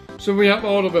 So we have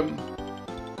all of them.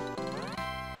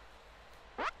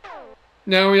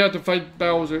 Now we have to fight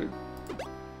Bowser.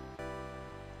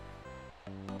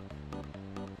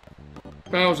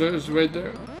 Bowser is right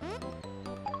there.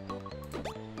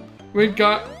 We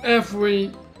got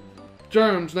every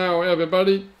germs now,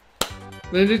 everybody.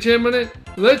 Ladies and gentlemen,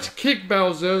 let's kick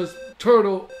Bowser's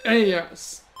turtle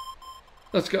ass.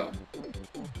 Let's go.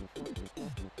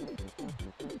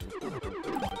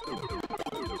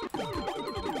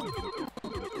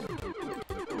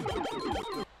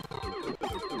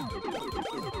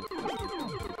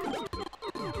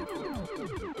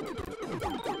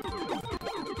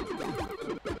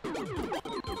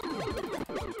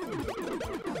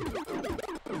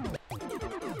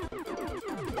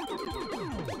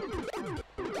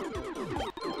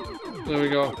 There we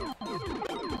go.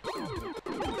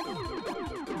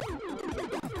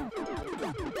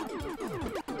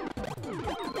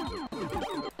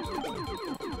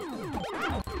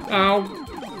 Ow.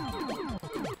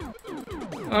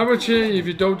 I will cheer if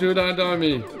you don't do that on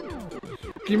me.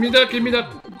 Give me that, give me that.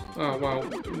 Oh wow,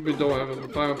 we don't have a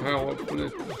firepower for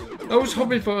this. I was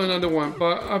hoping for another one,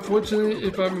 but unfortunately,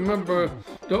 if I remember,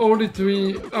 there are only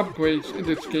 3 upgrades in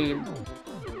this game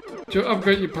to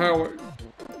upgrade your power.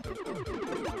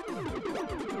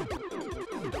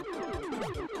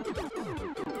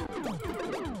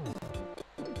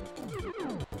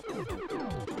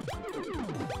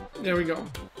 There we go.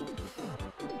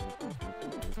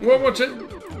 What's it?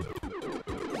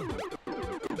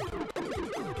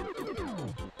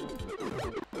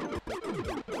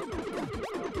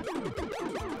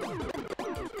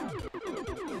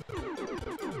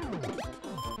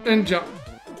 And jump.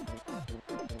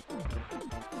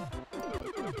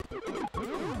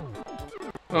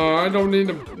 I don't need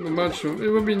the mushroom. It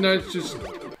would be nice to just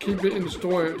keep it in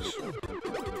storage.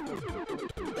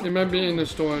 It might be in the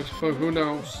storage, but who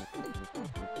knows?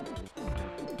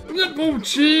 Oh,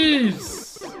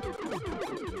 jeez!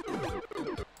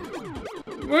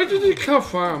 Where did he come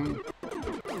from?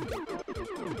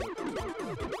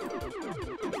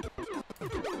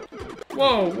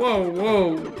 Whoa, whoa,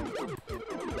 whoa!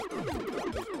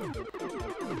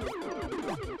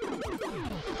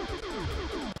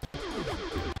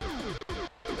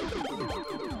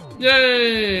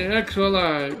 Yay! Extra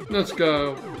life! Let's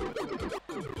go!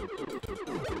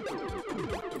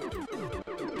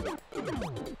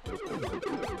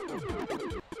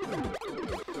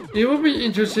 It will be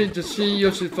interesting to see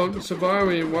Yoshi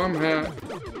Safari Worm Hack.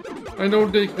 I don't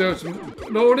think there's...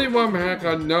 The only Worm Hack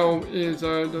I know is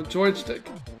the joystick.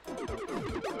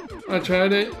 I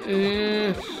tried it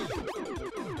and...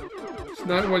 It's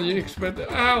not what you expected.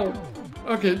 Ow!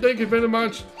 Okay, thank you very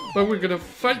much. But we're gonna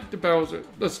fight the Bowser.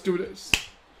 Let's do this.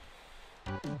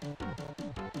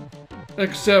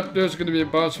 Except there's gonna be a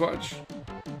boss rush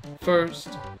first.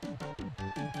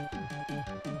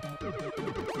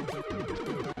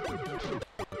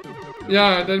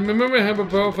 Yeah, then remember I have a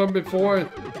bro from before?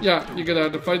 Yeah, you're gonna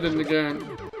have to fight them again.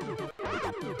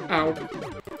 Ow.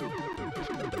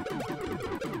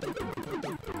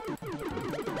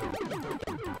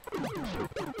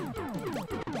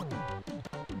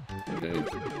 Okay.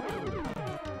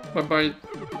 Bye-bye.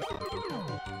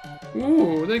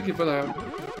 Ooh, thank you for that.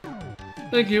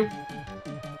 Thank you.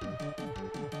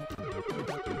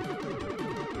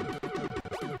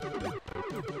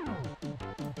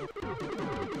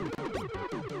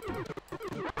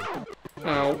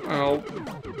 Ow, ow.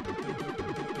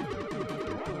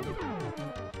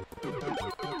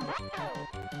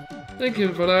 Thank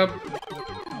you for that.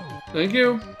 Thank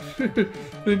you.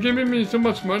 They're giving me so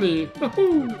much money.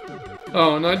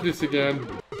 Oh, not this again.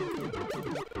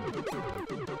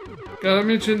 Gotta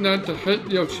mention not to hit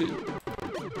Yoshi.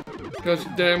 Gotta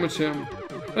damage him.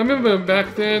 I remember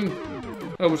back then,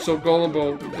 I was so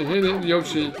gullible. I hit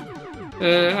Yoshi,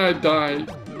 and I died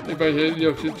if I hit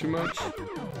Yoshi too much.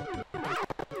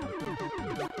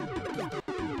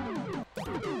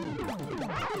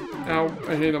 Ow,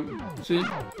 I hate him. See?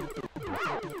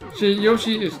 See,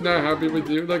 Yoshi is not happy with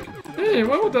you. Like, Hey,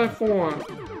 what was that for?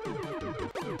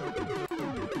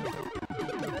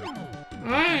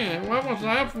 Hey, what was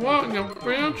that for, you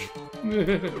bitch?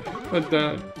 Like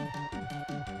that.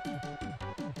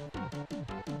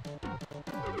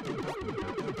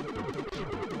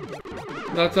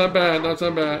 Not that bad, not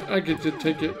that bad. I get your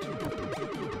ticket.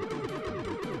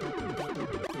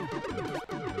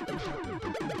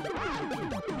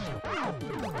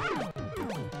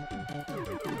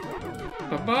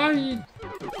 Bye-bye.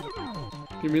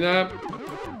 Give me that.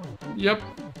 Yep.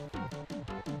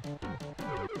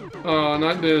 Oh,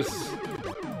 not this.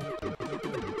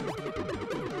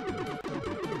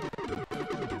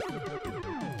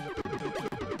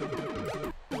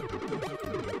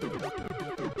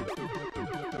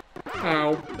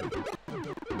 Ow.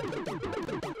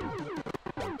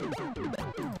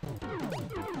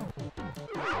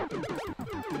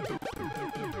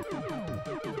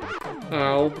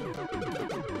 Ow.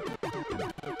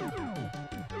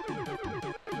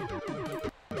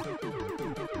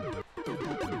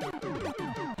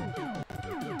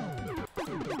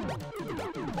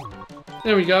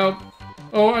 There we go.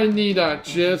 Oh, I need that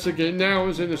just again. Now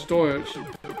it's in the storage.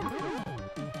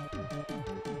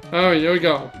 Alright, here we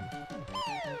go.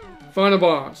 Find a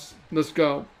boss. Let's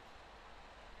go.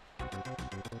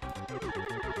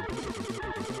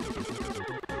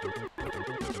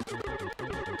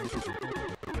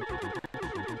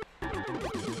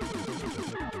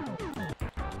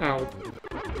 Ow.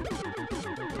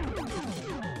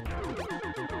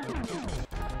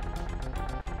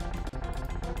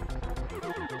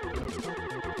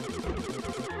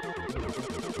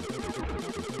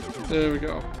 There we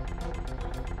go.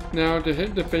 Now to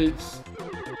hit the face.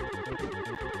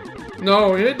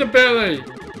 No, hit the belly!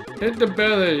 Hit the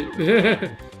belly!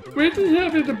 Where did you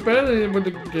have hit the belly with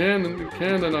the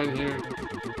cannon on here?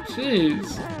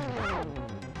 Jeez.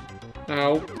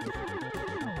 Ow.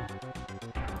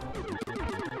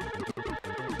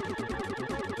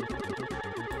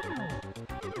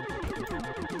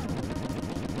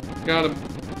 Got him.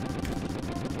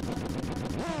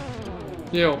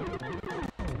 Yo.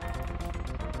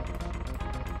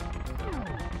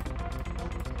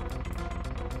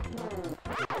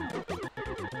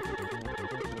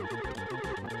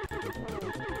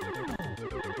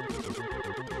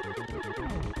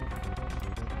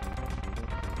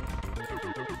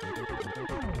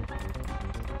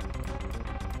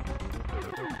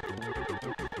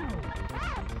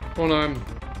 Hold on.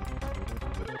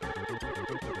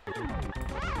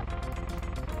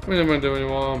 What am I doing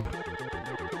wrong?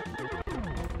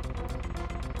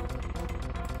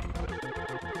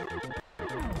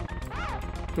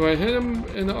 Do I hit him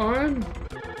in the arm?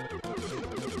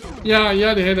 Yeah, you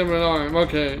had to hit him in the arm.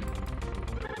 Okay.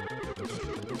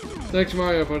 Thanks,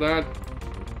 Mario, for that.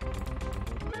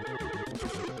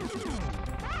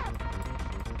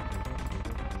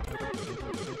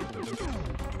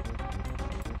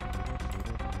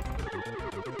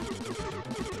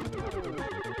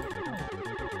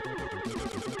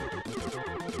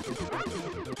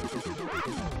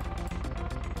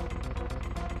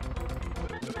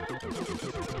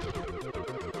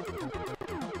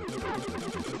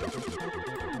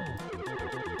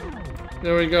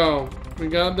 There we go. We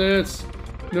got this.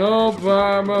 No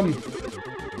problem.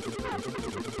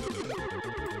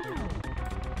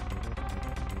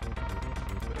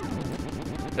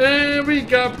 And we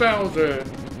got Bowser.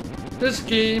 This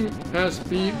game has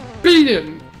been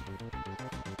beaten.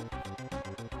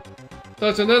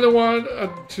 That's another one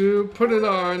to put it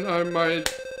on my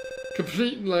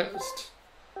complete list.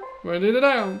 Write it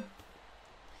down.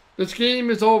 This game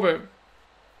is over.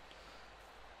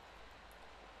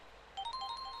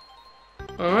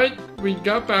 Alright, we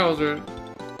got Bowser.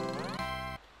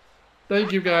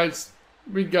 Thank you guys.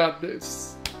 We got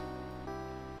this.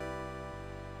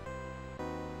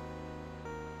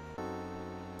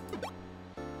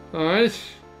 Alright.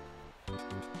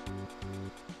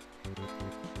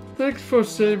 Thanks for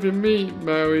saving me,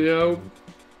 Mario.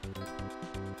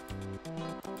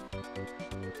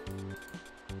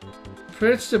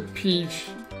 Princess Peach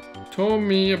told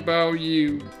me about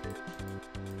you.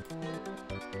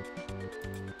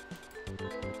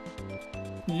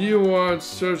 You are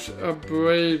such a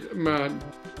brave man.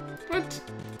 What?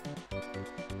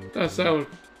 That sounds...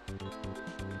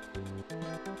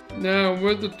 Now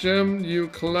with the gem you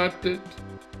collected,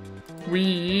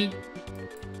 I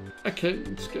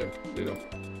can't skip, you know.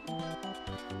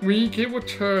 We can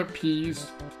return peace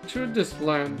to this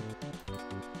land.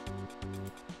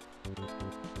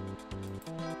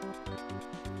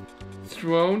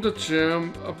 Throw the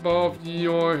gem above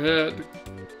your head.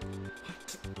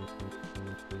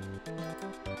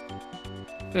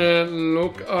 and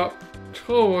look up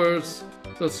towards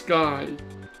the sky.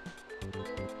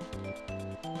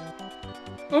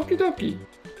 Okie dokie.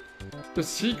 The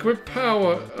secret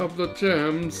power of the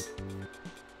gems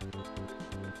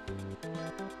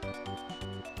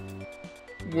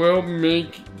will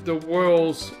make the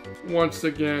worlds once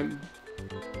again.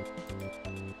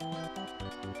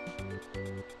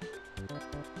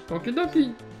 Okie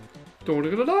dokie. Don't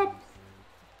look it up.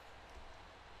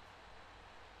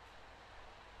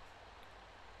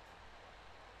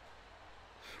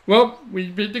 Well, we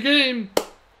beat the game.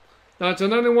 That's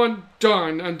another one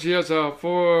done on GSL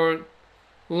for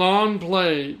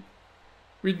Longplay.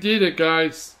 We did it,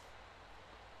 guys.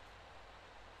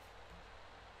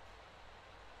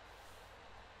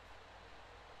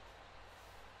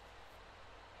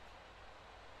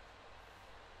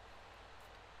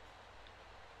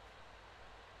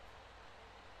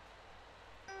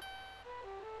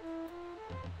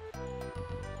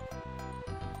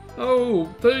 Oh,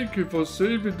 thank you for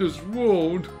saving this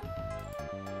world.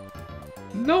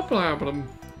 No problem.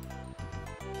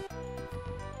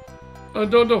 I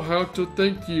don't know how to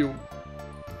thank you.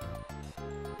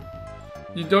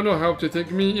 You don't know how to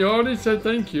thank me? You already said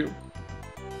thank you.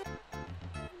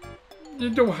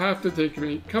 You don't have to thank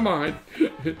me. Come on.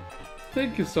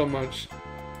 Thank you so much.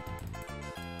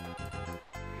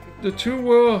 The two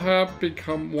worlds have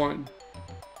become one.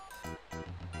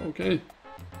 Okay.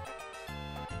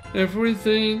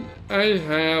 Everything I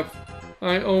have,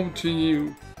 I owe to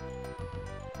you.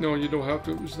 No, you don't have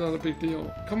to. It's not a big deal.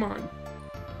 Come on.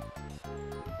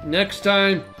 Next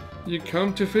time you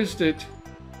come to visit,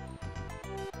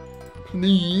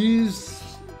 please.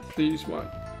 Please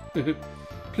what?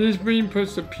 Please bring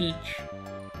Mr. Peach.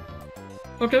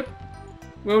 Okay.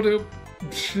 Will do.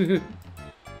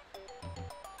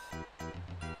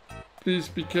 Please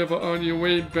be careful on your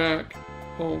way back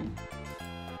home.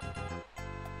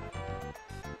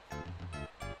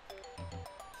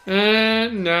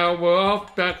 And now we're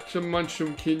off back to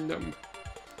Mushroom Kingdom.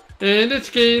 And this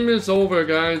game is over,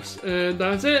 guys. And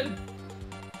that's it.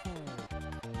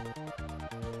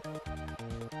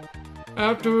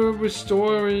 After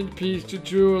restoring peace to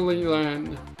Jewelry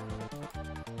Land,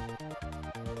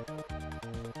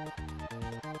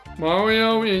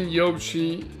 Mario and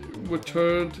Yoshi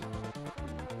returned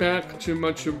back to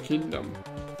Mushroom Kingdom.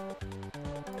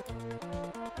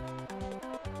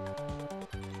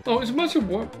 Oh, it's Mushroom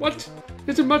what? What?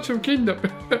 It's a Mushroom Kingdom.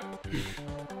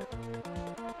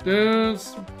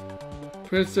 There's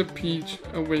Princess Peach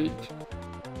awake.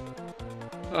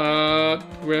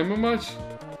 Grandma much?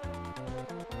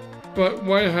 But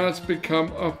what has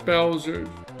become of Bowser?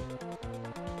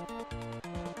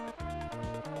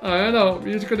 I don't know.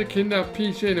 He's gonna kidnap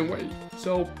Peach anyway,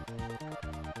 so.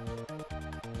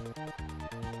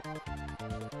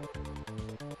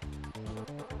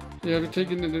 They have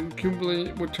taken it and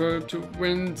cumulatively returned to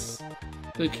whence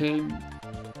they came.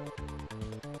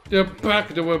 They're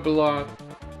back to where they belong.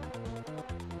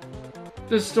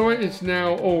 The story is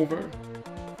now over.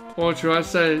 Or should I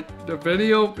say, the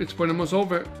video is pretty much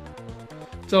over.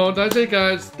 So that's it,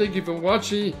 guys. Thank you for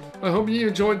watching. I hope you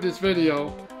enjoyed this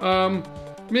video.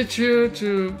 Make sure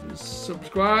to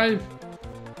subscribe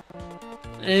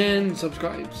and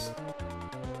subscribes.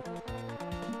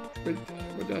 Wait,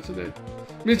 what that's today?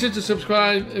 Make sure to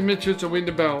subscribe and make sure to ring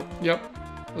the bell. Yep,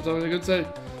 that's all I can say.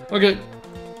 Okay,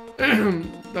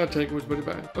 that take was pretty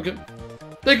bad. Okay,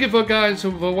 thank you for guys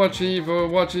for watching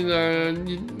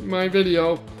my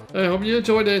video. I hope you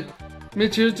enjoyed it.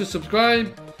 Make sure to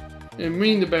subscribe and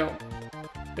ring the bell.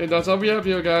 And that's all we have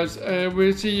here, guys. And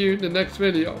we'll see you in the next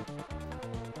video.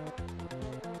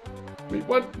 Wait,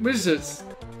 what is this?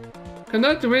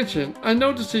 Cannot mention. I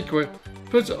know the secret.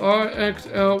 Push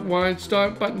RXLY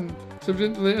start button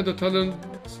subsequently at the title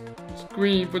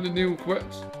screen for the new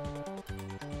quest.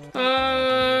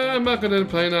 I'm not gonna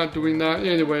plan on doing that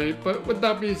anyway, but with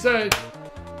that being said,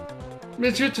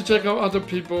 make sure to check out other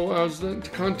people as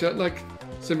content like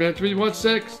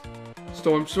Starman3,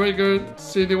 Storm Trigger,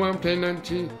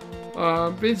 CD1Play19,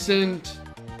 Vincent,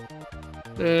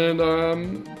 and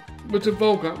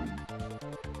MrFullCrumb,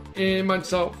 and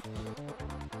myself.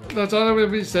 That's all I'm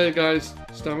gonna say, guys.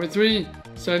 Starman3,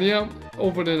 signing out,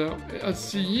 over and out. I'll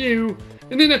see you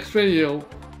in the next video.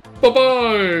 Bye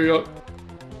bye!